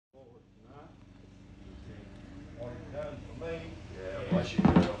Bless you,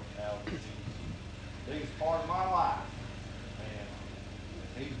 Joe. Now, he's the biggest part of my life.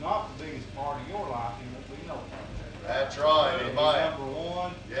 And if he's not the biggest part of your life, he won't be no part. That's right. If he's Amen. number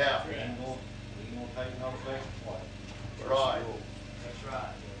one, Yeah. he ain't gonna take no second place. That's right. That's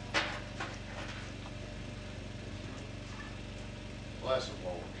right. Bless him,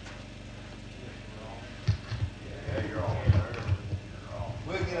 Lord. Yeah, you're on.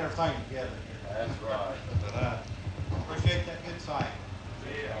 We'll get everything together here. That's right. But appreciate that good sign.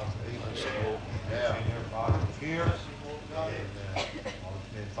 Yeah. Everybody was here. And all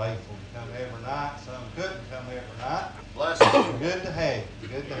been faithful to come every night. Some couldn't come every night. Bless him. Good to have you.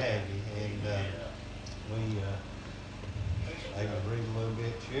 Good to have you. And we maybe read a little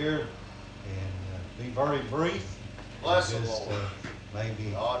bit here and be very brief. Bless him, Just Lord.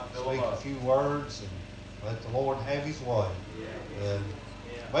 maybe God, fill speak him a up. few words and let the Lord have His way.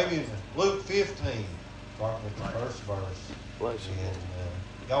 Maybe in Luke 15, starting with the first verse. Bless you.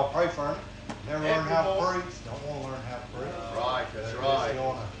 And y'all pray for me. Never learn how to preach. Don't want to learn how to preach. Right, that's Just right.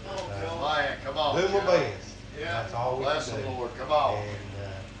 wanna, Come on. do my Joe. best. Yeah. That's all we Bless can him, do. Lord. Come on. And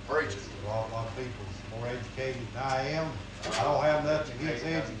Preach it. a lot of people is more educated than I am. I don't have nothing against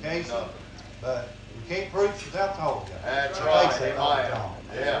education, but we can't preach without the Holy Ghost. That's They right. say Amen. John.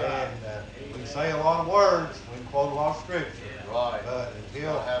 Yeah. And we can say a lot of words. We can quote a lot of scripture. Right. But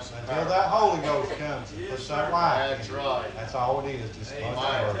until Have some power. that Holy Ghost comes and puts that life That's in, right. that's all it is, just a bunch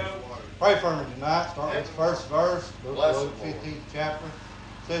Amen. of words. Pray for me tonight, start with the first verse, Bless Luke the Lord. 15th chapter.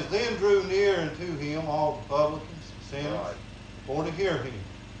 It says, Then drew near unto him all the publicans and sinners Right. for to hear him.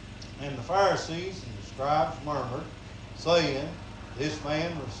 And the Pharisees and the scribes murmured, saying, This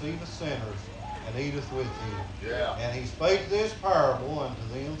man receiveth sinners, and eateth with them. Yeah. And he spake this parable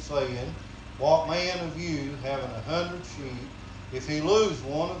unto them, saying, What man of you, having 100 sheep, if he lose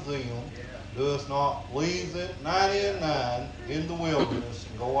one of them, doeth not leave it 99 in the wilderness,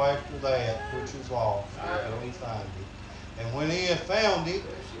 and go after that which is lost, until he find it? And when he hath found it,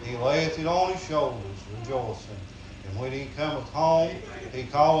 he layeth it on his shoulders, rejoicing. And when he cometh home, he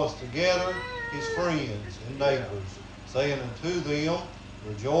calleth together his friends and neighbors, saying unto them,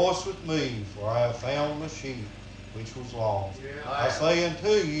 Rejoice with me, for I have found my sheep, which was lost. I say unto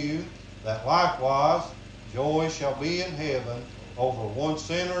you, that likewise joy shall be in heaven over one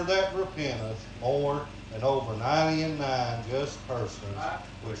sinner that repenteth, more than over 99 just persons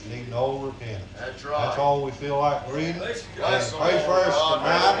which need no repentance. That's right. That's all we feel like reading. Bless And the pray Lord. for us God,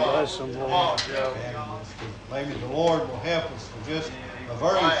 tonight. Bless him, Come Lord. on, Joe. And maybe the Lord will help us for just a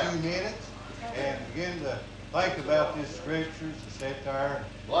very few minutes and begin to think about these scriptures and sit there.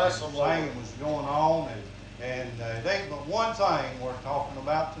 Bless them, Lord. Singing was going on, and it ain't but one thing we're talking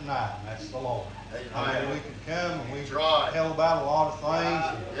about tonight, and that's the Lord. I mean, we could come and we could right. tell about a lot of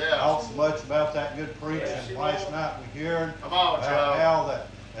things, and Yeah. not so much about that good preaching last night we heard. Come on, About Joe. how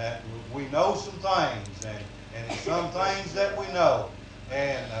that we know some things, and some things that we know.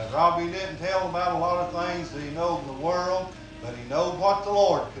 And Robbie didn't tell about a lot of things that he knows in the world, but he knows what the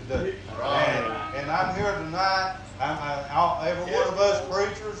Lord could do. Right. And I'm here tonight. Every one of us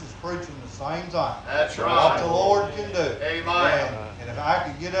preachers is preaching the same thing. That's What right. the Lord can do. Amen. And if I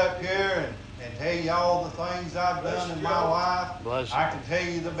could get up here and tell you all the things I've done in my life, Bless I can tell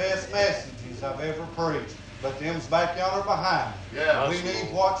you the best messages I've ever preached. But them's back yonder behind me. Yeah. We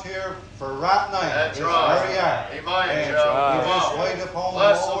need what's here for right now. That's this right. very hour. Amen, And Joe. we Come just on. wait upon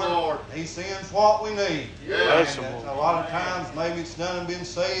Bless the the Lord. Lord. He sends what we need. Yeah. Bless And the Lord. a lot of times maybe it's done and been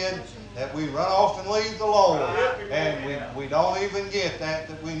said that we run off and leave the Lord. And we don't even get that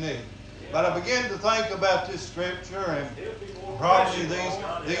we need. But I begin to think about this scripture, and probably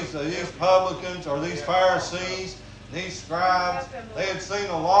these publicans or these Pharisees, these scribes, they had seen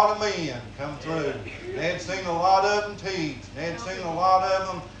a lot of men come through. They had seen a lot of them teach. They had seen a lot of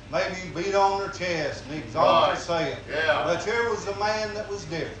them maybe beat on their chest and exalt themselves. Yeah. But here was a man that was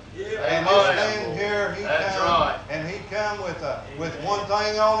different. Yeah. And this man here, he That's come right. and he come with one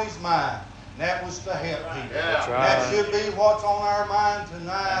thing on his mind. And that was to help people. Yeah. That's right. That should be what's on our mind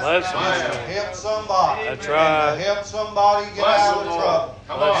tonight. Bless is him. to help somebody. That's And right. to help somebody get Bless out him, of Lord. trouble.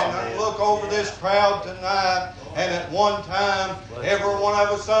 Come Bless on. And I look over this crowd tonight, and at one time, every one of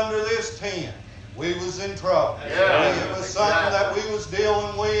us under this tent, we was in trouble. Yeah. It was something that we was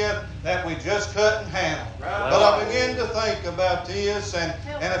dealing with that we just couldn't handle. But I began to think about this, and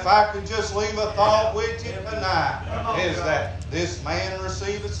if I could just leave a thought with you tonight, is that this man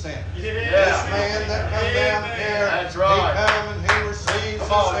received a sin. This man that come down here, That's right. he come and he receives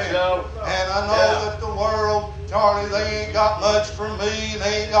Come on, a sin. Joe. And I know that the world, Charlie, they ain't got much for me,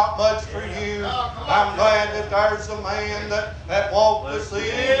 they ain't got much for you. I'm glad that there's a man that walked the sea,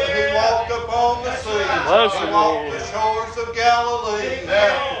 that he walked upon the sea. Bless He the walked Lord. the shores of Galilee.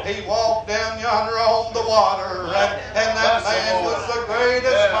 He walked down yonder on the water. And that man was the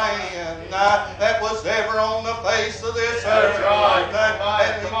greatest man that was ever on the face of this earth.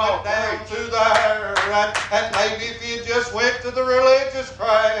 And he went down to there. And maybe if he just went to the religious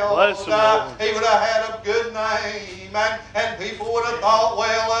crowd, Bless the Lord. he would have had a good name. And people would have thought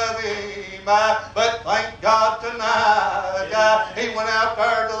well of him. But thank God tonight, he went out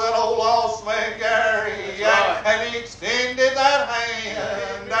there to that old lost man Gary, and he extended that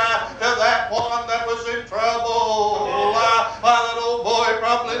hand to that one that was in trouble. That old boy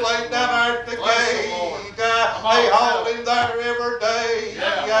probably laid down there at the gate. They hauled him there every day,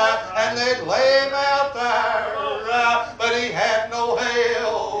 and they'd lay him out there, but he had no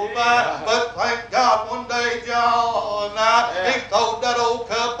help. But thank God one day, John, he throwed that old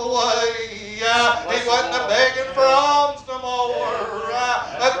cup away. He wasn't begging for alms no more.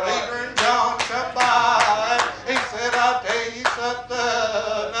 But Peter and John come by. He said, I'll tell you something.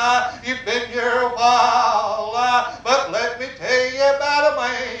 You've been here a while, but let me tell you about a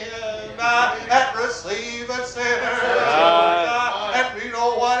man that received a sinner. And you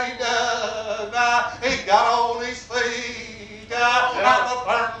know what he done? He got on his feet. I'm a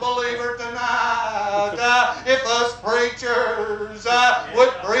firm believer tonight. If us preachers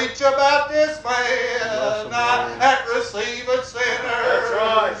would preach about this man that receiveth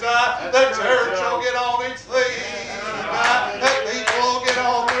sinners, the church will get on its feet. The people will get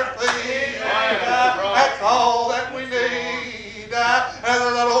on their feet. That's all that we need. And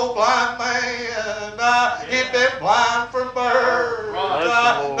that old blind man, he'd been blind from birth.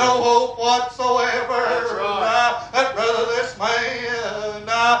 No hope whatsoever. And brother, this man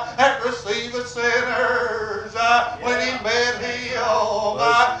that receiveth sinners, when he met him,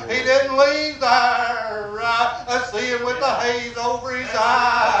 he didn't leave there seeing with the haze over his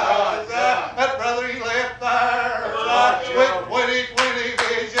eyes. And brother, he left there with 20/20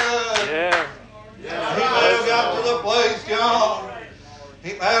 vision. He may have got to the place, John.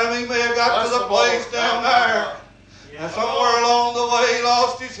 He may have got to the place down there. And somewhere along the way he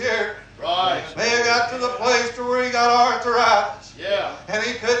lost his hearing. May have got to the place to where he got arthritis. And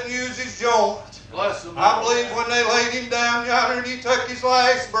he couldn't use his joints. I believe when they laid him down yonder and he took his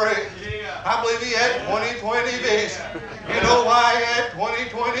last breath, I believe he had 20/20 vision. You know why he had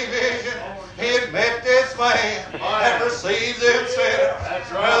 20/20 vision? He had met this man and received them sinners.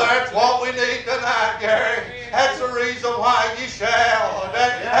 Well, that's what we need tonight, Gary. That's the reason why you shout.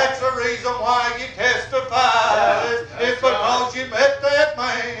 That's the reason why you testify. It's because you met that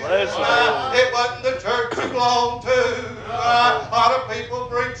man. It wasn't the church you belonged to. A lot of people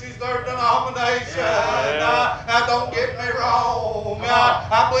preaches their denomination. Now don't get me wrong.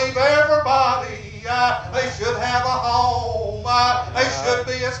 I believe everybody, they should have a home. They should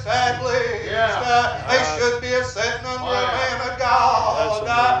be established. They should be a sitting under a man of God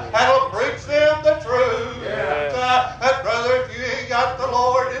that'll preach them the truth. Brother, if you ain't got the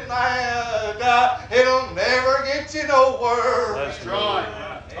Lord in that, it'll never get you nowhere. That's right.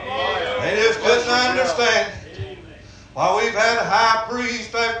 They just couldn't understand it. While we've had high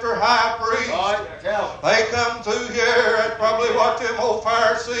priest after high priest, they come through here. That's probably what them old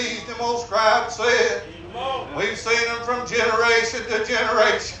Pharisees, them old scribes said. We've seen them from generation to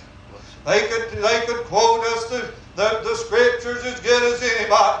generation. They could quote us the scriptures as good as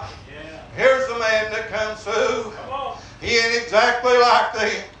anybody. Here's a man that comes through. He ain't exactly like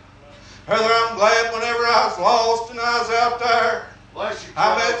them. Brother, I'm glad whenever I was lost and I was out there,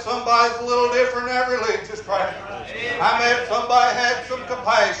 I met somebody that's a little different than that religious crowd. I met somebody that had some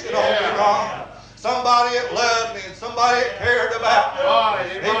compassion on me, Ron. Somebody that loved me and somebody that cared about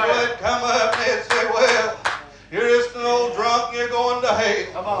me. People that come up and they'd say, well, you're just an old drunk and you're going to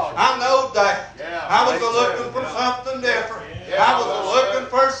hell. I know that. I was looking for something different. I was looking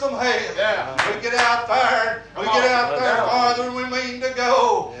for some help. We get out there, farther than we mean to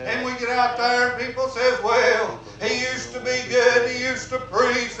go. And we get out there and people says, well, he used to be good, he used to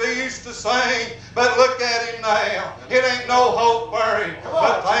preach, he used to sing, but look at him now. It ain't no hope for him.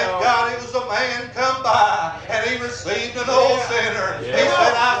 But thank God it was a man come by and he received an old sinner. He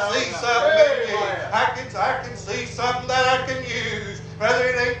said, I see something in you. I can see something that I can use. Brother,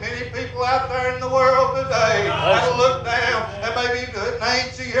 it ain't many people out there in the world today that'll look down and maybe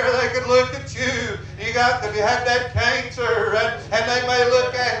Nancy here, they could look at you. If you had that cancer and they may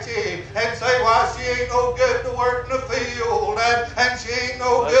look at you and say, why, she ain't no good to work in the field and she ain't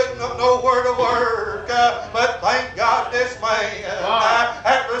no good nowhere to work. But thank God this man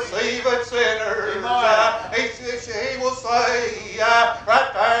that receiveth sinners. He will say, right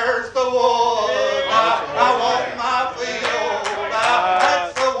there's the one. I want my field.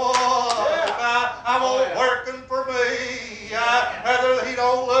 That's the one. I want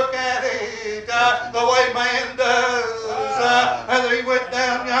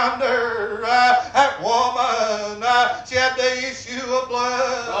the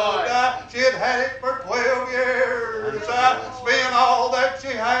blood. She had had it for 12 years. Spent all that she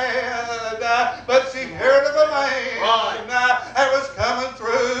had. But she heard of a man that was coming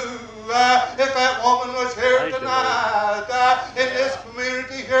through. If that woman was here tonight, in this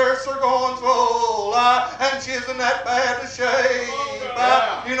community here, Sir Going full, and she's in that bad a shape,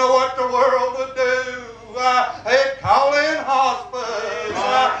 you know what the world would do? They'd call in hospice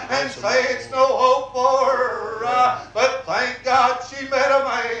and say it's no hope for her. But thank God she met a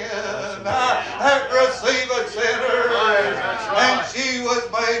man that received a sinner, and she was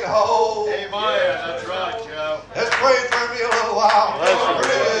made whole. Amen. That's right, Joe. Let's pray for me a little while.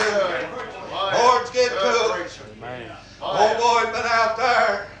 Lord's get to it. Old boy been out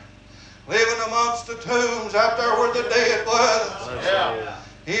there living amongst the tombs out there where the dead was. Yeah.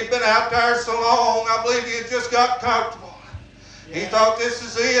 He'd been out there so long, I believe he had just got comfortable. He thought, this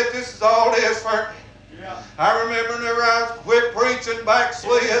is it, this is all it is for me. I remember whenever I quit preaching,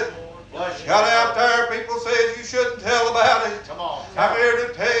 backslid, got out there, people said you shouldn't tell about it. Come on. I'm here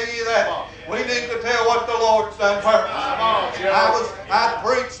to tell you that we need to tell what the Lord's done for us. I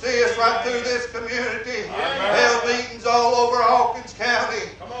preached this right through this community. Held meetings all over Hawkins County,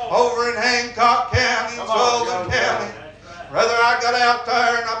 over in Hancock County, and Sullivan County. Brother, I got out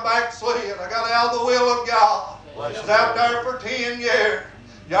there and I backslid. I got out of the will of God. I was out there for 10 years.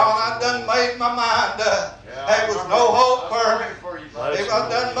 Y'all, I done made my mind up. There was no hope for me. If I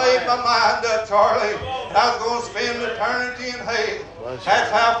done made my mind up, Charlie, I was going to spend eternity in hell. That's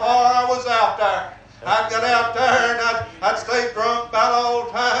how far I was out there. I'd get out there and I'd stay drunk about all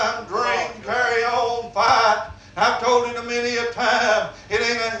the time, drink, carry on, fight. I've told him many a time, it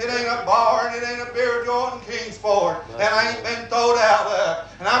ain't a bar and it ain't a beer joint in Kingsport, and I ain't been thrown out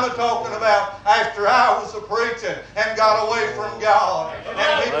of. And I'm talking about after I was a preaching and got away from God.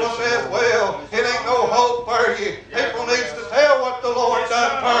 And people says, well, it ain't no hope for you. People needs to tell what the Lord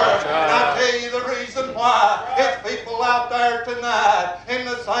done for us. And I tell you the reason why. It's people out there tonight in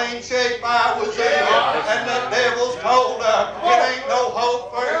the same shape I was in, and the devil's told them it ain't no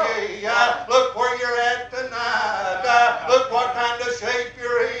hope for you. Look where you're at tonight. Look what kind of shape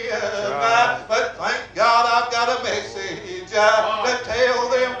you're in. But thank God I've got a message to tell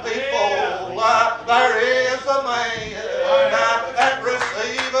them people. There is a man that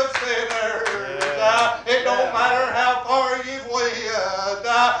receives sinners. It don't matter how far you've went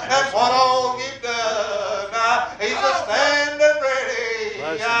and what all you've done. He's a standing ready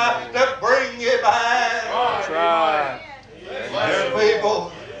to bring you back. That's right. Dear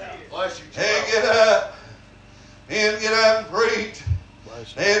people, they get up. Men get up and preach.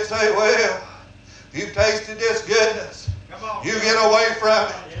 They'd say, well, you've tasted this goodness. You get away from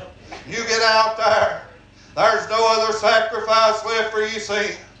it. You get out there. There's no other sacrifice left for you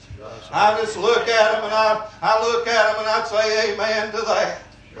sins. I just look at them and I look at them and I'd say amen to that.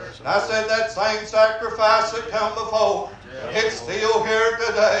 And I said that same sacrifice that come before, it's still here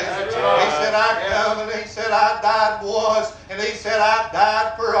today. He said I come and he said I died once and he said I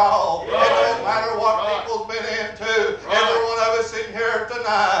died for all. It don't matter what people's been into. Every one of us in here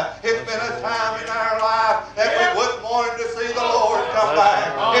tonight, it's been a time in our life that we wouldn't want to see the Lord come back.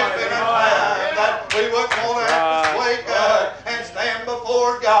 It's been a time that we wouldn't want to have to wake up and stand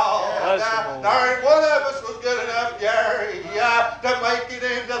before God. There ain't one of us was good enough, Gary, to make it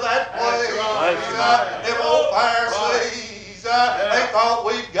into that place. Them old Pharisees, they thought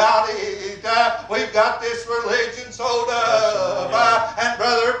we've got it. We've got this religion sold up. And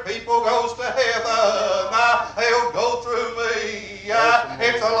brother, people goes to heaven. They'll go through me.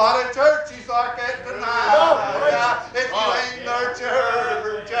 It's a lot of churches like that tonight. If you ain't their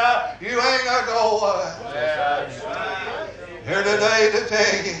church, you ain't a going. Here today to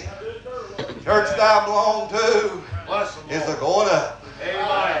tell you, church that I belong to is a going up.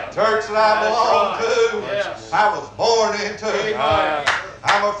 Church that I belong to, I was born into.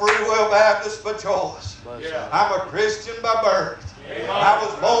 I'm a free will Baptist by choice. I'm a Christian by birth. I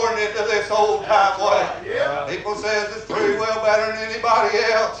was born into this old time way. People says it's free will better than anybody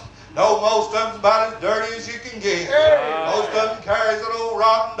else. No, most of them's about as dirty as you can get. Most of them carries an old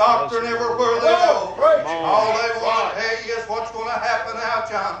rotten doctrine everywhere they go. All they want to tell you is what's going to happen out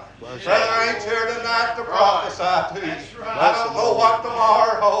yonder. Brother ain't here tonight to prophesy to you. I don't know what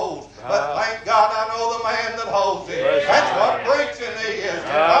tomorrow holds, but thank God I know the man that holds it. That's what preaching is.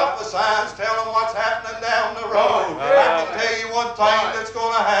 Prophesying's telling what's happening down the road. I can tell you one thing that's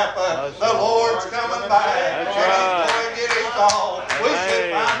going to happen. The Lord's coming back, and He's going to get His own. We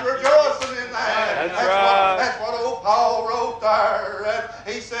should find rejoicing in that. That's what old Paul wrote there.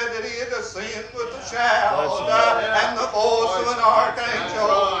 He said that he had ascended with a shout and the voice of an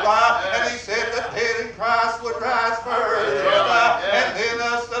archangel. And he said that dead in Christ would rise first, and then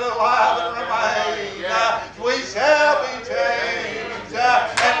us that are alive and remain, we shall be changed,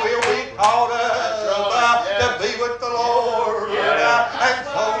 and we'll be caught up to be with the Lord, and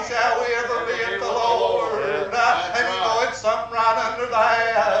so shall we ever be with the Lord. And you know it's something right under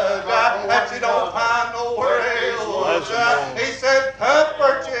that you don't find nowhere else. He said,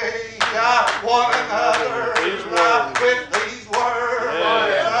 comfort ye one another with these words.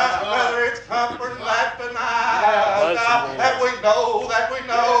 Whether it's comfort that tonight, that we know that we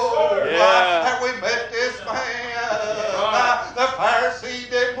met this man. The Pharisee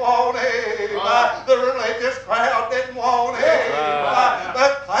didn't want him. The religious crowd didn't want him.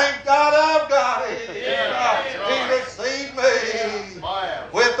 But thank God I've got him. He received me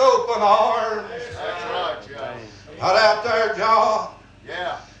with open arms. Not out there, John.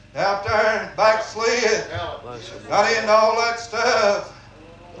 Out there, backslid. Got into all that stuff.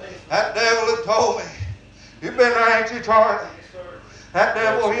 That devil had told me, you've been there, ain't you, Charlie? That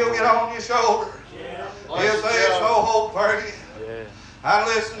devil, he'll get on your shoulder. He'll say it's no hope for you. I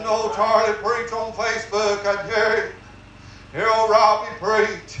listened to old Charlie preach on Facebook. I'd hear old Robbie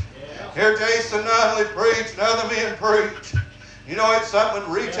preach. Hear Jason Nunley preach and other men preach. You know, it's something that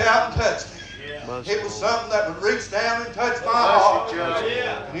would reach out and touch me. It was something that would reach down and touch my heart.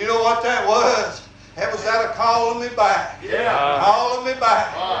 And you know what that was? It was that calling me back. Calling me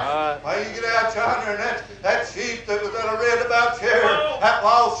back. Well, you get out yonder and that sheep that I read about here, that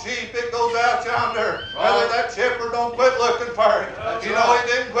lost sheep, it goes out yonder. Whether that shepherd don't quit looking for him. You know,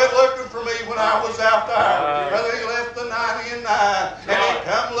 he didn't quit looking for me when I was out there. Whether he left the 99 and he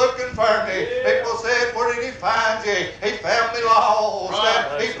come looking for me. People said, where did he find you? He found me lost.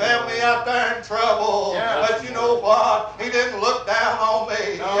 He found me out there in trouble. But you know what? He didn't look down on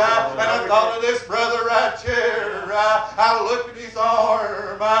me. And I thought of this brother right here. I look at his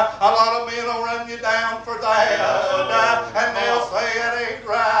arm. A lot of men will run you down for that. And they'll say it ain't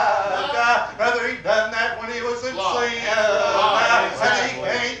right. Whether he done that when he was in sin. And he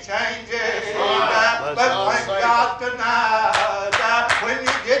can't change it. But thank God tonight, when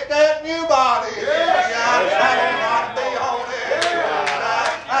you get that new body, I will not be on it.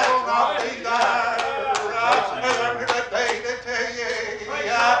 I will not be there. I'm here today to tell you,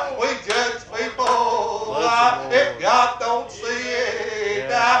 we judge people. If God don't see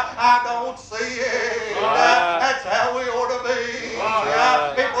it, I don't see it. That's how we ought to be.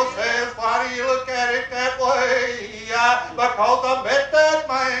 People say, why do you look at it that way? Because I met that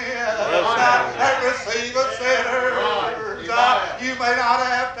man and received a sinner. You may not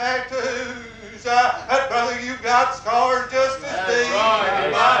have tattoos. Brother, you've got scars just as deep.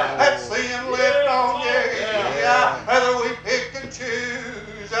 That sin lived on you. Whether we pick and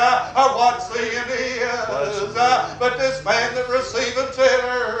choose what sin is. But this man that receiving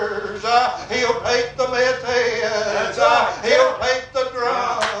sinners, he'll take the meth heads. He'll take the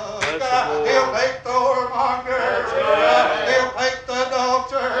drunk. He'll take the whoremonger. He'll take the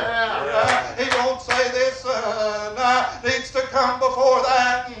adulterer. He won't say this son needs to come before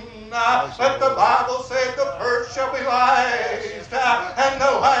that. But the Bible said the first shall be last, and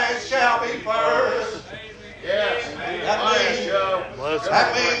the last shall be first. That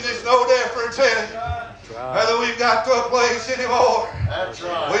means there's no difference in it. Whether we've got to a place anymore.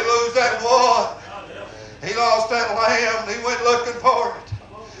 We lose that one. He lost that lamb. He went looking for it.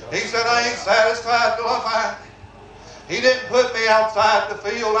 He said, I ain't satisfied till I find it. He didn't put me outside the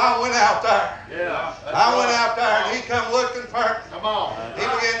field. I went out there. I went out there and he come looking for me. He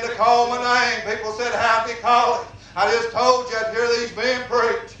began to call my name. People said, how'd he call it? I just told you I'd hear these men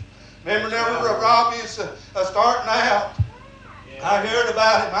preach. Remember Robbie starting out. I heard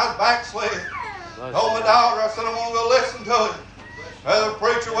about him. I was backslid. Told my daughter, I said, I want to go listen to him. Whether the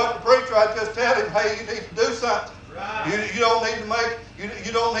preacher wasn't a preacher, I'd just tell him, hey, you need to do something. You don't need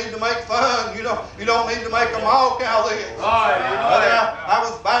to make fun. You don't need to make a mock out of this. I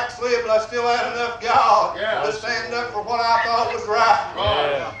was backslid, but I still had enough God to stand up for what I thought was right.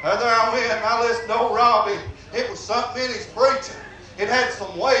 There I went. And I listened to old Robbie. It was something in his preaching. It had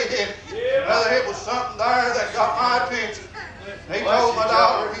some weight in it. It was something there that got my attention. He told my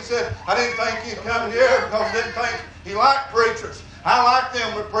daughter, he said, I didn't think you'd come here because I didn't think he liked preachers. I like them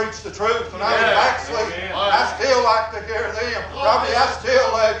that preach the truth. When I was backslid, I still like to hear them. Robbie, I still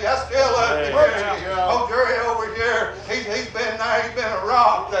love you. I still love to hear you. Oh, Jerry over here, he's been there. He's been a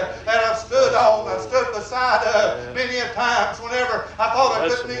rock that I've stood on. I've stood beside many a times. Whenever I thought I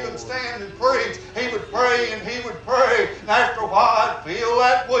couldn't even stand and preach, he would pray and he would pray. And after a while, I'd feel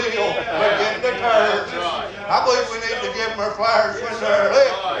that wheel begin to turn. I believe we need to give them our flowers when they're lit.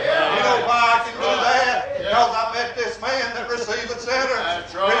 You know why I can do that? Because I met this man that received sinners.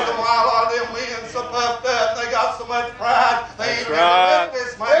 That's right. Reason why a lot of them men so puffed up, they got so much pride, they ain't That's never right. met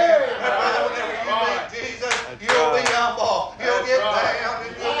this man. And brother, whenever you meet Jesus, you'll be humble. You'll get down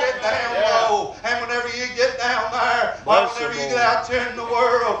and you'll get down low. And whenever you get down there, whenever you get out there in the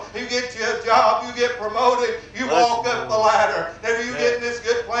world, you get you a job, you get promoted, you walk up the ladder. Whenever you get in this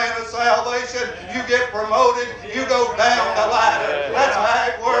good plan of salvation, you get promoted, you go down the ladder. That's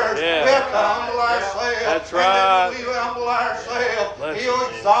how it works. We have to humble ourselves. That's right. And then when we humble ourselves, He'll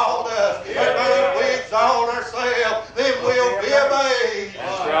exalt us. And if we exalt ourselves, then we'll be obeyed.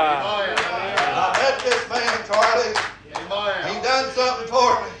 That's right. I met this man, Charlie. He done something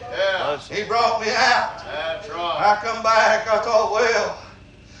for me. He brought me out. That's right. I come back, I thought, well,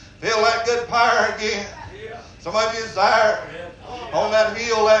 feel that good fire again. Some of you was there on that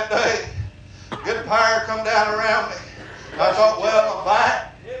hill that day. Good fire come down around me. I thought, well, I'm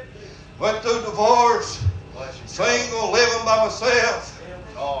back. Went through divorce, single, living by myself.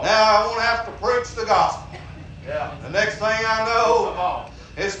 Now I won't have to preach the gospel. The next thing I know,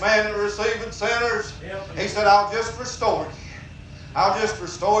 this man that receiving sinners, he said, I'll just restore you. I'll just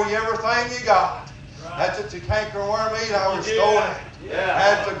restore you everything you got. That's it, the canker worm eat, I'll restore it.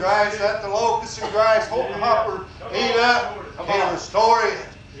 That's the grass, that's the locust and grass, hopper eat up, He'll restore it.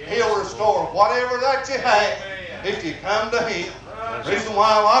 He'll restore whatever that you have if you come to Him. The reason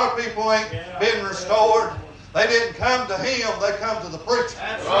why a lot of people ain't been restored, they didn't come to Him, they come to the preacher.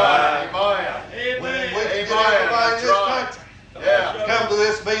 Amen. When we can get everybody in this country come to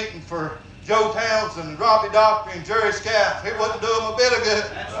this meeting for Joe Townsend and Robbie Doctor and Jerry Scaff, it wouldn't do them a bit of good.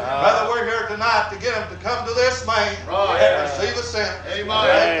 Brother, we're here tonight to get them to come to this man and receive a sinner. They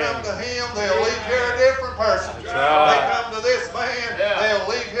come to Him, they'll leave here a different person. They come to this man, they'll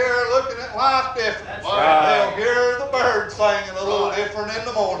leave here looking at life different. They'll hear the birds singing a little different in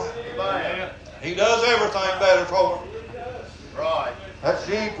the morning. He does everything better for them. Right. That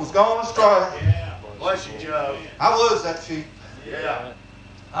sheep was going astray. Bless you, Joe. I was that sheep. Yeah.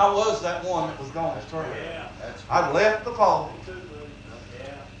 I was that one that was going astray. I'd left the fold.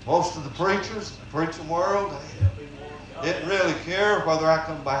 Most of the preachers, the preaching world, they didn't really care whether I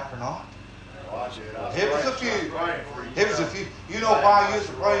come back or not. It was a few. It was a few. You know why you was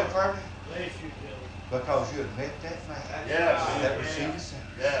praying for me? Because you had met that man that received sin.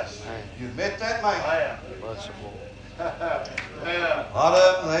 You had met that man. A lot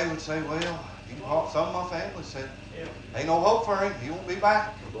of them, they would say, well, some of my family said, ain't no hope for him. He won't be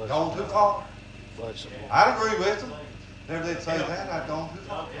back. Gone too far. I'd agree with them. If they'd say that, I'd gone too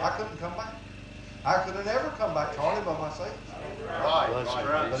far. I couldn't come back. I could have never come back, Charlie, by myself.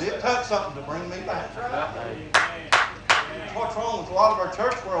 But it took something to bring me back. What's wrong with a lot of our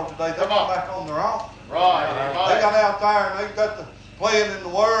church world today? They come back on their own. They got out there and they got the playing in the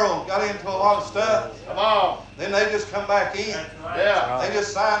world, got into a lot of stuff. Then they just come back in. They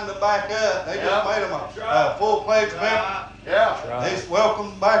just signed them back up. They just made them a full-pledged member. They just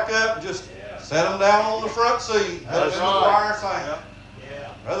welcomed them back up and just set them down on the front seat. Help them to choir sing.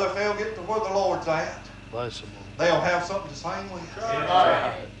 Brother, if they'll get to where the Lord's at, they'll have something to sing with.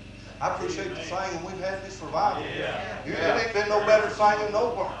 I appreciate the singing we've had in this revival. You ain't been no better singing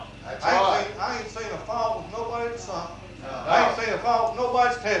nowhere. I ain't seen a fault with nobody that's sung. I ain't seen a fault with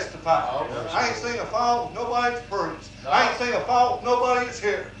nobody's testified. I ain't seen a fault with nobody's preached. I ain't seen a fault with nobody's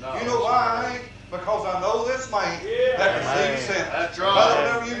here. You know why I ain't? Because I know this man that receives sin.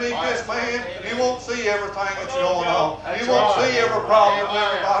 Brother, whenever you meet this man, you won't see everything that's going on. You won't see every problem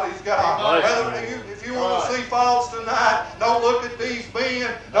everybody's got. Brother, if you want to see faults tonight, don't look at these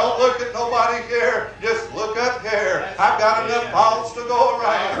men. Don't look at nobody here. Just look up here. I've got enough faults to go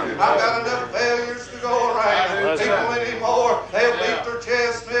around. I've got enough failures to go around. People anymore, they'll beat their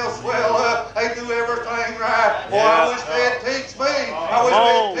chest and they'll swell up. They do everything right. Boy, I wish they'd teach me. I wish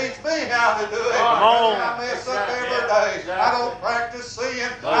they'd teach me how to do it. I mess up every day. I don't practice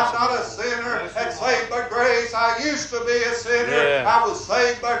sin. I'm not a sinner that's saved by grace. I used to be a sinner. I was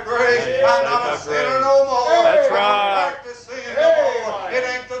saved by grace. I'm not a sinner no more. That's I right. don't practice sin no more. It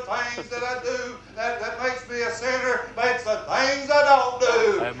ain't the things that I do that makes me a sinner. It's the things I don't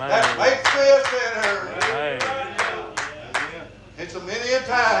do that makes me a sinner. It's a many a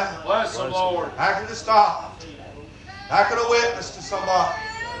time. Bless the Lord. I could have stopped. I could have witnessed to somebody.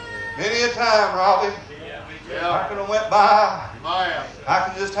 Many a time, Robbie, I could have went by. I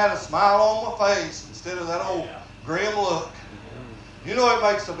could have just had a smile on my face instead of that old grim look. You know it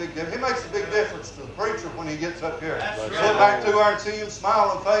makes a big difference. It makes a big difference to the preacher when he gets up here. That's Look right. back through there and see him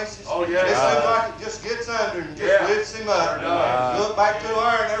smiling faces. Oh, yeah. It seems like it just gets under and just Yeah. lifts him up. You look back through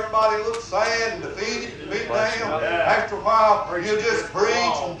there and everybody looks sad and defeated and beat down. Yeah. After a while, you'll just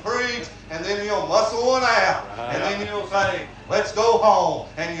preach and preach, and then you'll muscle one out. And then you'll say, let's go home.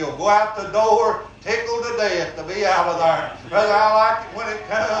 And you'll go out the door tickled to death to be out of there. Brother, I like it when it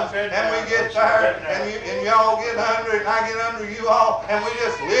comes and we get there and y'all get under it and I get under you all and we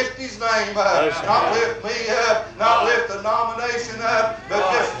just lift his name up. Not lift me up, not lift the nomination up, but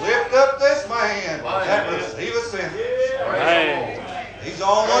just lift up this man that receiveth sinners. He's the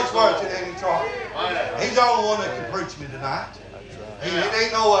only one that's worth it, ain't he, Charlie? He's the only one that can preach me tonight. It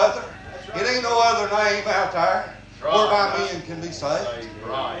ain't no other. It ain't no other name out there whereby men can be saved.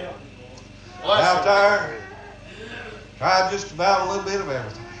 Out there, tried just about a little bit of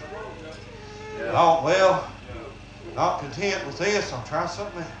everything. Thought, well, not content with this, I'll try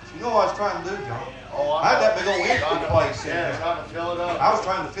something else. You know what I was trying to do, John? I had that big old empty place in there. Trying to fill it up. I was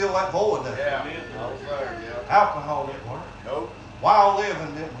trying to fill that void up. Yeah. I was there, yeah. Alcohol didn't work. Nope. Wild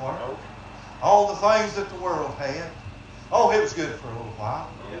living didn't work. Nope. All the things that the world had. Oh, it was good for a little while.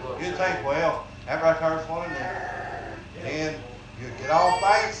 You'd think, well, that right there's what I need. And you'd get off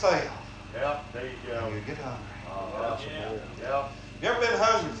by yourself. Yeah, there you go. You get hungry. Yeah. You ever been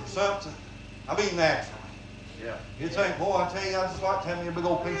hungry for something? I mean naturally. Yeah. You think, boy, I tell you, I just like to have me a big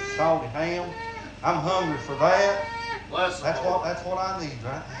old piece of salty ham. I'm hungry for that. That's what I need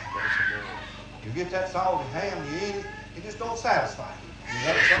right now. You get that salty ham, you eat it, it just don't satisfy you. You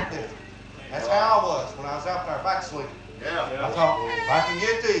got something different. That's how I was when I was out there backsliding. Yeah. I thought, if I can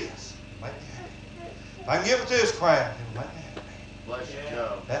get this, make me happy. If I can get with this crowd, it'll make me happy. Bless you,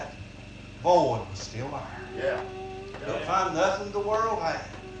 Joe. That void was still there. Yeah. Don't find nothing the world has.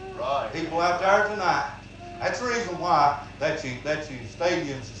 Right. People out there tonight. That's the reason why that you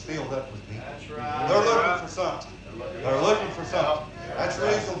stadiums is filled up with people. That's right. They're looking for something. They're looking for something. That's the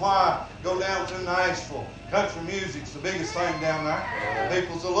reason why go down to Nashville. Country music's the biggest thing down there.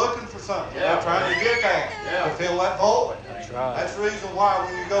 People's are looking for something. They're trying to get that to fill that void. That's the reason why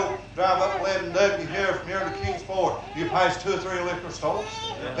when you go drive up 11W here from here to Kingsport, you pass 2 or 3 liquor stores.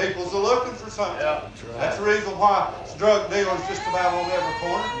 People's are looking for something. That's the reason why drug dealers just about on every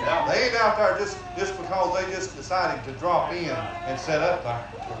corner. They ain't out there just because they just decided to drop in and set up there.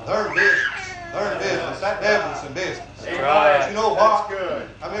 They're in business. They're in business. That devil's in business. But you know what? That's good.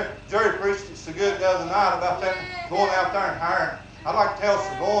 I mean, Jerry preached it so good the other night about that going out there and hiring. I'd like to tell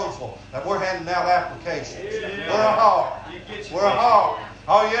Sir that we're handing out applications. We're a hard. We're a hard.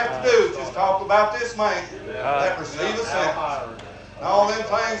 All you have to do is just talk about this man that receiveth sinners. And all them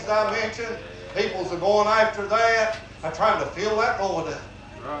things that I mentioned, people's are going after that. I'm trying to fill that void up.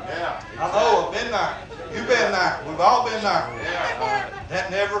 I know, I've been there. You've been there. We've all been there.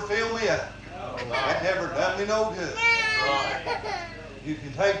 That never filled me up. That never done me no good. You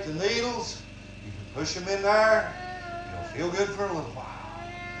can take the needles, you can push them in there, you'll feel good for a little while.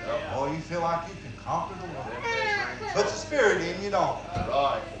 Boy, you feel like you can conquer the world. Puts a spirit in you, don't it?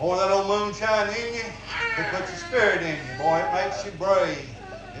 Pour that old moonshine in you, it puts a spirit in you. Boy, it makes you brave.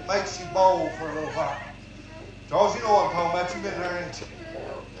 It makes you bold for a little while. Charles, you know what I'm talking about. You've been there, ain't you?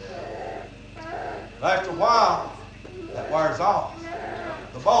 But after a while, that wears off.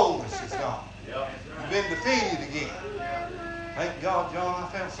 The boldness is gone. You've been defeated again. Thank God, John, I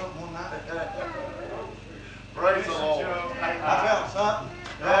found something one night. Praise the Lord. I found something.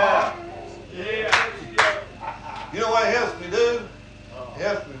 Yeah. You know what it helps me do? It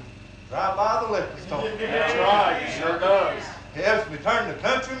helps me drive by the liquor store. That's right. It sure does. It helps me turn the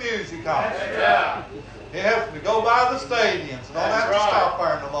country music off. Yeah. It helps me go by the stadiums and don't have to stop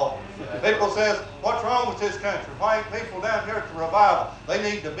there in the morning. People says, what's wrong with this country? Why ain't people down here at the revival? They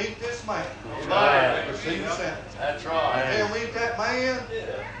need to beat this man. Receive the sentence. That's right. If they'll meet that man,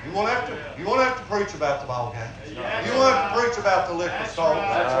 you won't have to preach about the ball game. You won't have to preach about the liquor store. You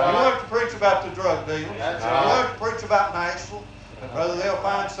won't have to preach about the drug dealers. You won't have to preach about Nashville. But brother, they'll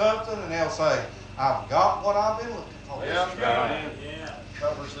find something and they'll say, I've got what I've been looking for. Yeah.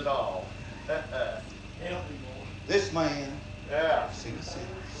 Covers it all. This man, see the sinners.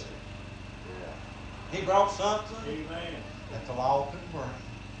 He brought something that the law couldn't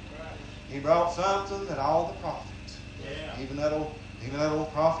bring. He brought something that all the prophets, even that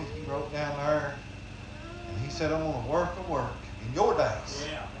old prophet he wrote down there, and he said, I'm going to work a work in your days.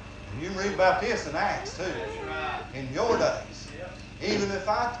 And you can read about this in Acts too. In your days. Even if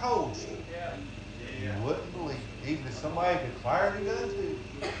I told you, you wouldn't believe it. Even if somebody declared it unto you, you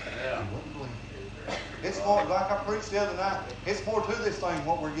wouldn't believe it. It's more, like I preached the other night, it's more to this thing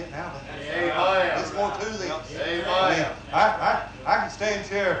what we're getting out of it. Amen. It's more to this. Amen. I I can stand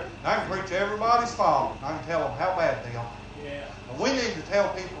here and I can preach everybody's fault. I can tell them how bad they are. Yeah. And we need to tell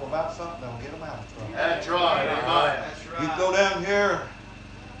people about something that'll get them out of trouble. That's right. Amen. You go down here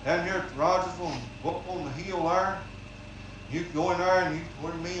at Rogersville and go up on the hill there. You can go in there and you can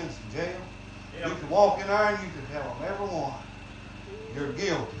put them in some jail. Yep. You can walk in there and you can tell them, everyone, you're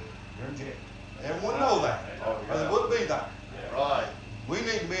guilty. You're in jail. Everyone know that. Or they wouldn't be there. Right. We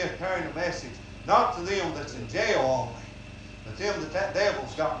need to be carrying a message, not to them that's in jail only, but them that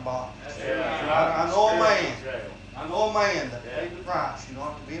devil's got in bondage. I know a man. I know a man that paid the price. You don't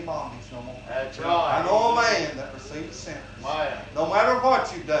have to be in bondage no more. That's right. I know a man that received a sentence. No matter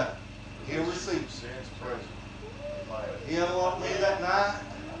what you've done, he'll receive it. Sin's prison. He unlocked me that night.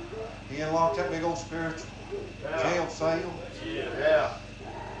 He unlocked that big old spiritual jail cell. Yeah.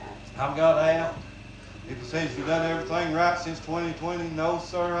 I've got out. People say, you've done everything right since 2020. No,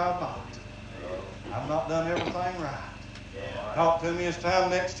 sir, I've not. I've not done everything right. Talk to me this time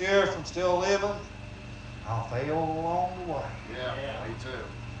next year if I'm still living. I'll fail along the way. Yeah, me too.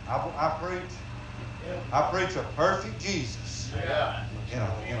 I preach a perfect Jesus Yeah.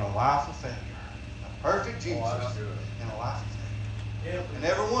 in a life of failure. A perfect Jesus in a life of failure. And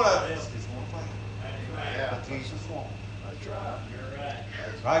every one of us is going to fail. Yeah. But Jesus won't. That's right. You're right.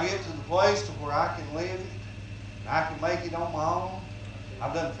 If I get to the place to where I can live it, and I can make it on my own,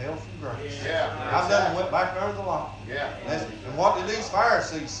 I've done fell from grace. Yeah. I've done went back under the law. Yeah. And what did these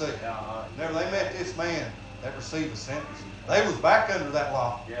Pharisees see? Yeah. Whenever they met this man that received a sentence, they was back under that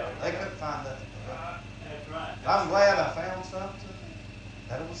law. Yeah. They couldn't find nothing. That's right. I'm glad I found something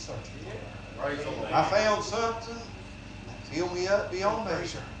that it was searching for. Praise the Lord. I found something that filled me up beyond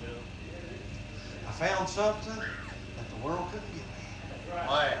measure. I found something that the world couldn't give me. Man.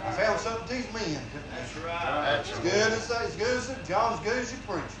 I found something these men couldn't That's give me. right. That's As right. good as John, as good as you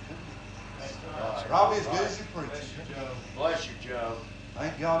preach, couldn't That's give me. right. Robbie, as good as you preach. Bless you, Joe.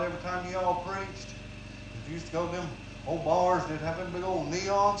 Thank God every time you all preached, you used to go to them old bars and they'd have them big old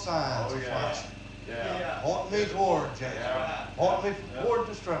neon signs Oh, of yeah. flashing, Yeah. pointing me toward jail, Yeah. pointing me toward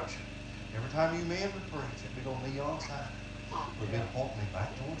destruction. Every time you men would preach, that big old neon sign would be pointing me back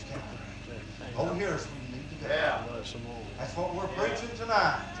towards Calvary. Over here is where you need to go. Yeah. That's what we're preaching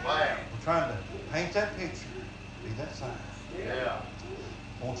tonight. Man. We're trying to paint that picture, be that sign, Yeah.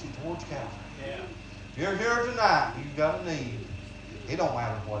 point you towards Calvary. Yeah. If you're here tonight, you've got a need. It don't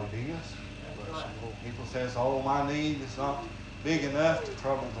matter what it is. That's right. People says, oh, my need is not big enough to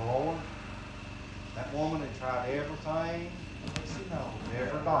trouble the Lord. That woman had tried everything that she knows,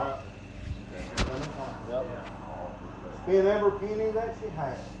 every doctor. Spent every penny that she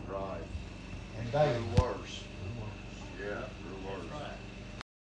had. Right. And daily Worse. Yeah.